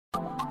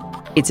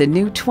It's a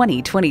new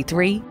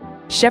 2023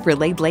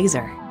 Chevrolet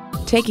Blazer.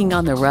 Taking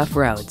on the rough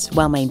roads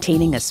while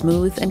maintaining a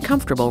smooth and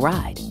comfortable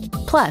ride.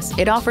 Plus,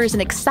 it offers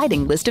an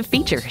exciting list of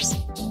features.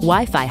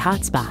 Wi-Fi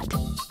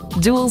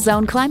hotspot, dual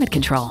zone climate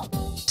control,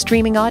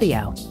 streaming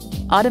audio,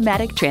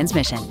 automatic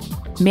transmission,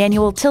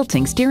 manual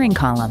tilting steering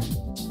column,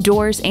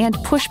 doors and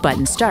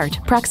push-button start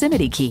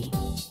proximity key,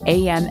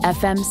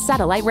 AM/FM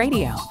satellite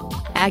radio,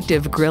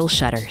 active grille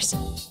shutters,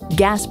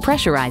 gas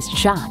pressurized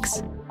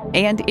shocks,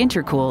 and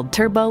intercooled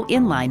turbo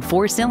inline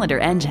 4-cylinder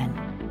engine.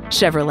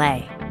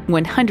 Chevrolet,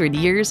 100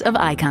 years of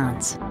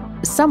icons.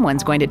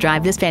 Someone's going to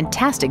drive this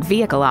fantastic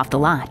vehicle off the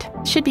lot.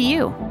 Should be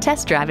you.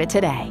 Test drive it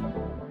today.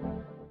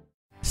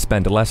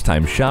 Spend less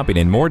time shopping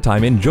and more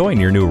time enjoying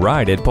your new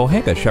ride at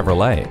Pohanka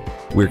Chevrolet.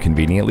 We're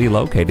conveniently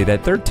located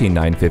at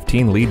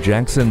 13915 Lee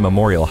Jackson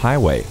Memorial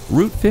Highway,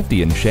 Route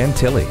 50 in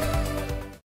Chantilly.